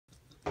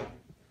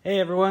Hey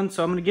everyone,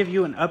 so I'm going to give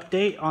you an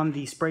update on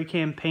the spray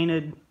can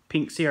painted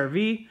pink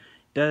CRV. It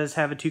does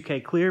have a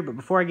 2K clear, but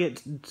before I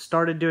get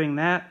started doing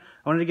that,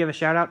 I wanted to give a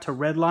shout out to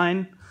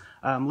Redline.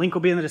 Link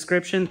will be in the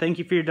description. Thank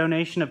you for your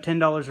donation of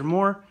 $10 or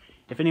more.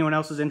 If anyone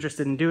else is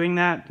interested in doing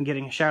that and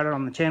getting a shout out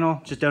on the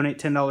channel, just donate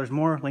 $10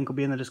 more. Link will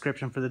be in the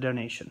description for the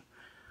donation.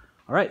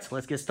 Alright, so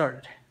let's get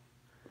started.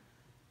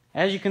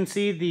 As you can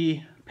see,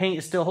 the paint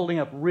is still holding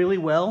up really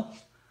well.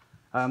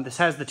 This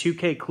has the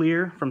 2K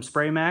clear from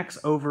Spray Max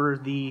over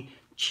the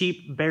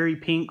cheap berry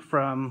pink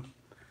from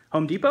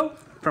Home Depot,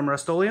 from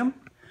Rustoleum.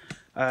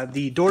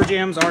 The door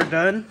jambs are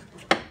done,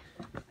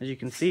 as you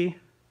can see,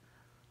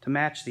 to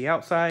match the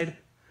outside.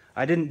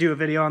 I didn't do a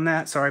video on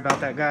that, sorry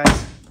about that,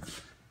 guys.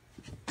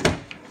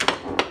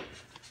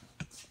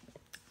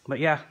 But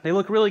yeah, they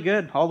look really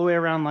good all the way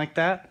around like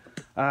that.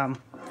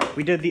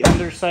 We did the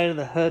underside of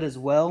the hood as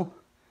well.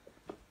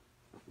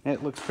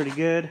 It looks pretty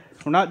good.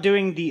 We're not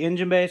doing the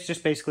engine bay, it's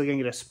just basically gonna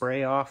get a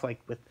spray off, like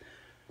with,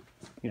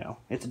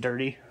 it's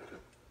dirty.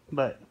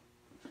 But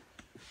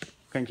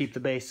gonna keep the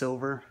base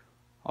silver.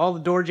 All the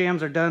door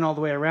jambs are done all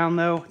the way around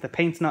though. The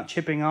paint's not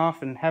chipping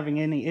off and having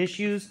any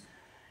issues.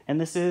 And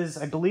this is,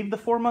 I believe, the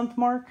 4-month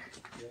mark.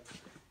 Yeah.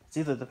 It's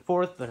either the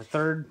 4th or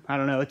 3rd. I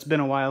don't know. It's been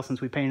a while since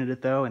we painted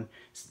it though. And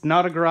it's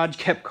not a garage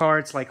kept car.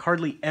 It's like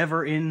hardly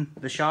ever in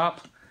the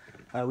shop.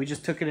 We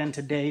just took it in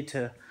today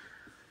to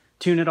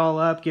tune it all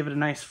up, give it a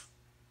nice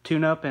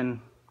tune up, and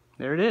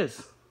there it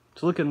is.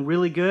 It's looking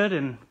really good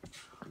and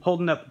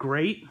holding up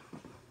great.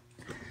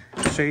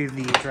 I'll show you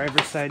the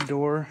driver's side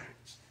door,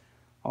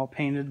 all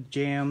painted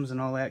jams and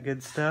all that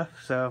good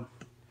stuff. So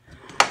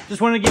just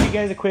wanted to give you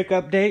guys a quick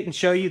update and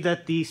show you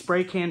that the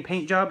spray can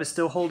paint job is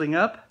still holding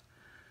up.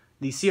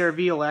 The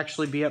CRV will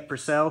actually be up for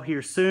sale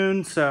here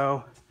soon,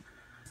 so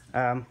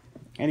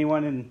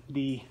anyone in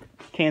the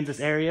Kansas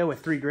area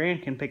with $3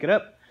 grand can pick it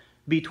up.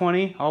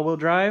 B20 all-wheel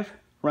drive,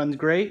 runs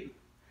great,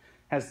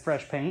 has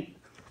fresh paint.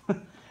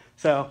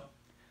 So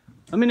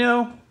let me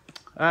know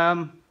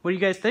what do you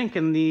guys think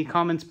in the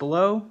comments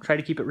below. Try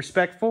to keep it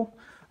respectful.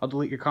 I'll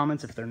delete your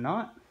comments if they're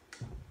not.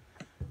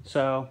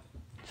 So,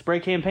 spray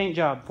can paint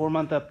job,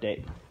 4-month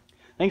update.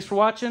 Thanks for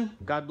watching.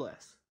 God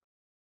bless.